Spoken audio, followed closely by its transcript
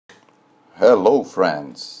Hello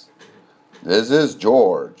friends, this is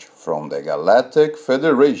George from the Galactic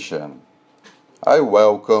Federation. I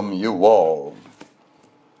welcome you all.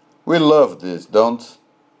 We love this, don't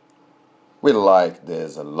we? Like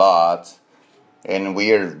this a lot, and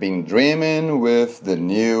we've been dreaming with the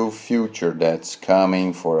new future that's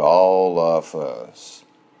coming for all of us.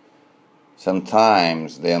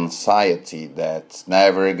 Sometimes the anxiety that's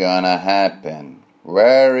never gonna happen.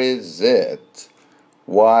 Where is it?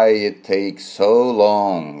 Why it takes so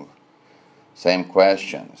long? Same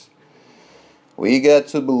questions. We got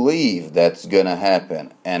to believe that's gonna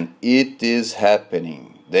happen, and it is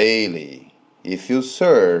happening daily. If you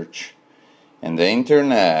search in the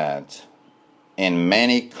internet, in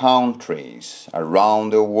many countries around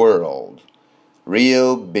the world,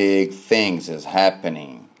 real big things is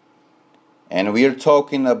happening. And we're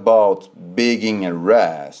talking about big in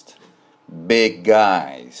arrest, big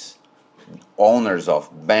guys, owners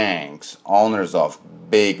of banks, owners of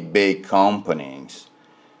big companies.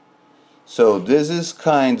 So this is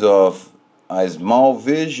kind of a small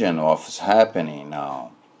vision of what's happening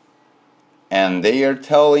now. And they are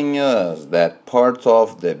telling us that part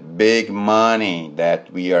of the big money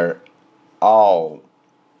that we are all,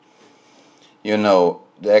 the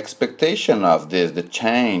expectation of this, the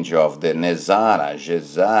change of the Nezara,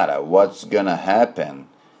 Jezara, what's gonna happen?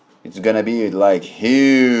 It's gonna be like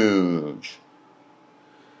huge.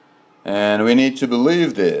 And we need to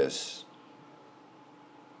believe this.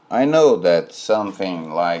 I know that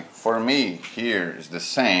something like for me here is the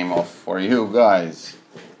same of for you guys.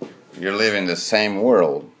 You're living the same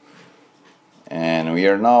world. And we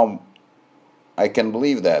are now, I can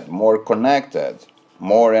believe that, more connected,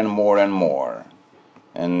 more and more and more.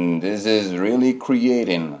 And this is really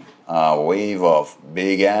creating a wave of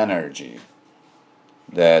big energy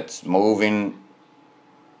that's moving.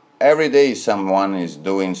 Every day someone is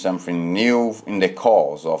doing something new in the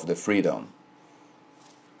cause of the freedom.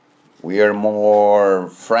 We are more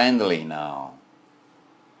friendly now.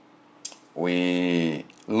 We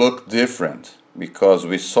look different because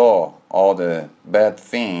we saw all the bad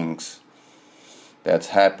things that's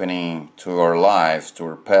happening to our lives, to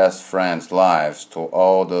our past friends' lives, to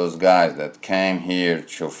all those guys that came here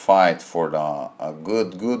to fight for a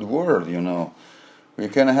good world, We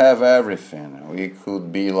can have everything. We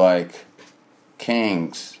could be like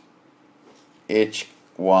kings, each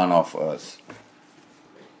one of us.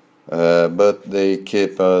 But they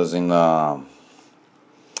keep us in a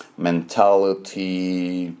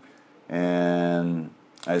mentality and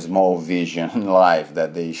a small vision in life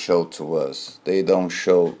that they show to us. They don't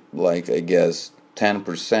show, like, I guess,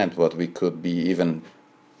 10% what we could be, even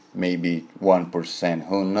maybe 1%,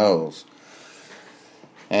 who knows.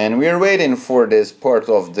 And we're waiting for this part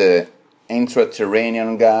of the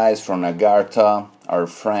intraterranean guys from Agartha, our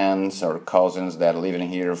friends, our cousins that live in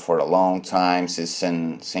here for a long time,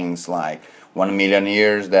 since like 1 million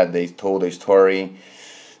years that they told a story.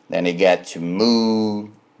 Then they get to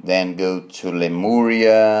Mu, then go to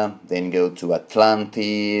Lemuria, then go to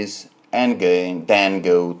Atlantis, and then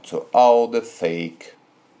go to all the fake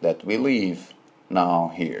that we live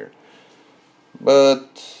now here.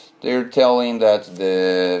 But they're telling that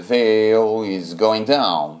the veil is going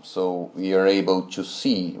down, so we are able to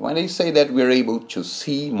see. When they say that we're able to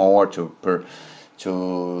see more, to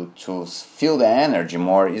feel the energy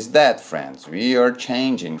more, is that, friends, we are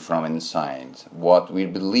changing from inside what we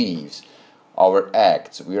believe, our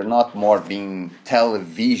acts. We are not more being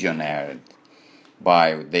televisioned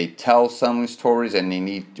by. They tell some stories, and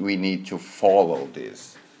we need to follow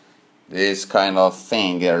this. This kind of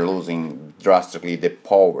thing, they are losing drastically the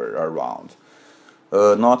power around.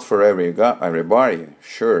 Not for everybody,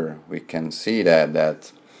 sure. We can see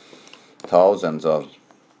that thousands of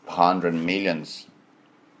 100 millions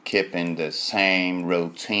keeping the same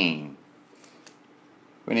routine.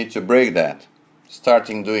 We need to break that.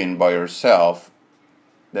 Starting doing by yourself.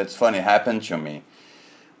 That's funny, happened to me.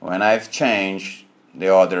 When I've changed,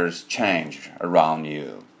 the others change around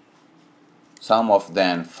you. Some of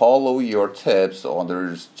them follow your tips,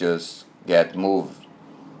 others just get moved.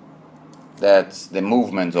 That's the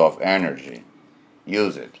movement of energy.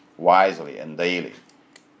 Use it wisely and daily.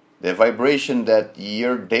 The vibration that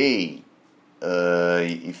your day,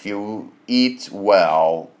 if you eat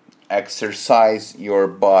well, exercise your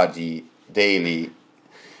body daily,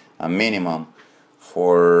 a minimum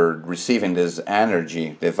for receiving this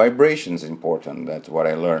energy. The vibration is important. That's what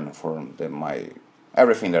I learned from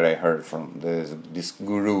everything that I heard from these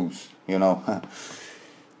gurus,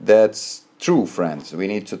 That's true, friends. We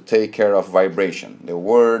need to take care of vibration. The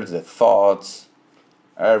words, the thoughts,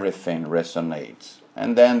 everything resonates.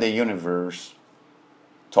 And then the universe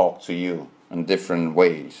talk to you in different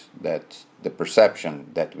ways. That's the perception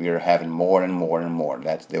that we are having more and more and more.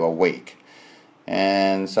 That's the awake.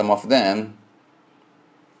 And some of them,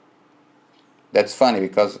 that's funny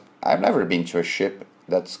because I've never been to a ship.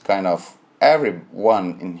 That's kind of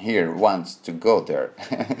everyone in here wants to go there.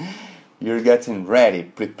 You're getting ready,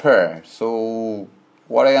 prepare. So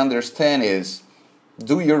what I understand is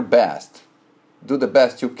do your best. Do the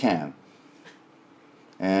best you can.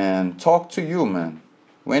 And talk to you, man.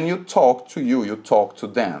 When you talk to you, you talk to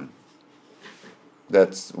them.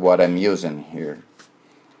 That's what I'm using here.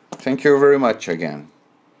 Thank you very much again.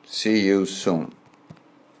 See you soon.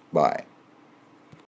 Bye.